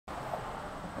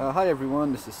Hi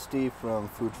everyone, this is Steve from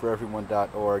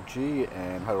foodforeveryone.org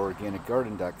and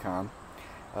howtoorganicgarden.com.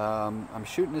 I'm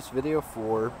shooting this video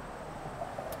for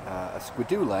a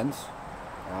Squidoo lens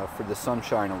for the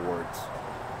Sunshine Awards.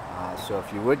 So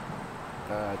if you would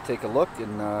take a look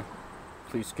and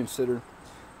please consider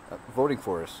voting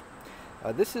for us.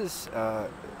 This is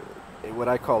what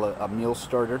I call a meal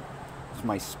starter. It's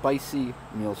my spicy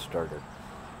meal starter.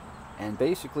 And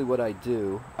basically what I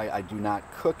do, I do not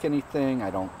cook anything, I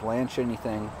don't blanch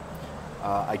anything,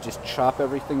 I just chop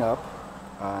everything up.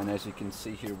 And as you can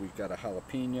see here, we've got a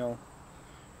jalapeno,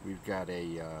 we've got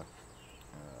a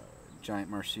giant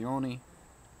marcioni,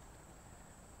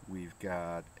 we've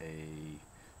got a,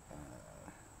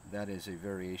 that is a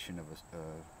variation of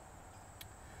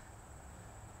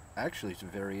actually it's a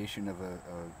variation of a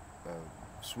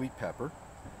sweet pepper.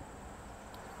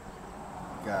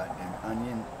 We've got an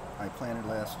onion I planted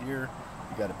last year.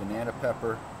 We've got a banana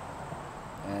pepper,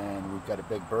 and we've got a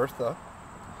big Bertha,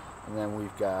 and then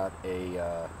we've got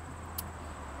a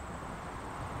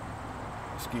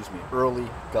early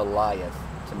Goliath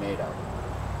tomato.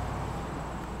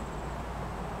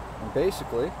 And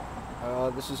basically,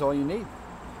 this is all you need.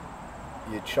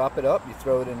 You chop it up, you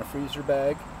throw it in a freezer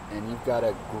bag, and you've got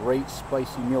a great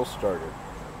spicy meal starter,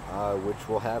 which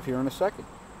we'll have here in a second.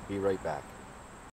 Be right back.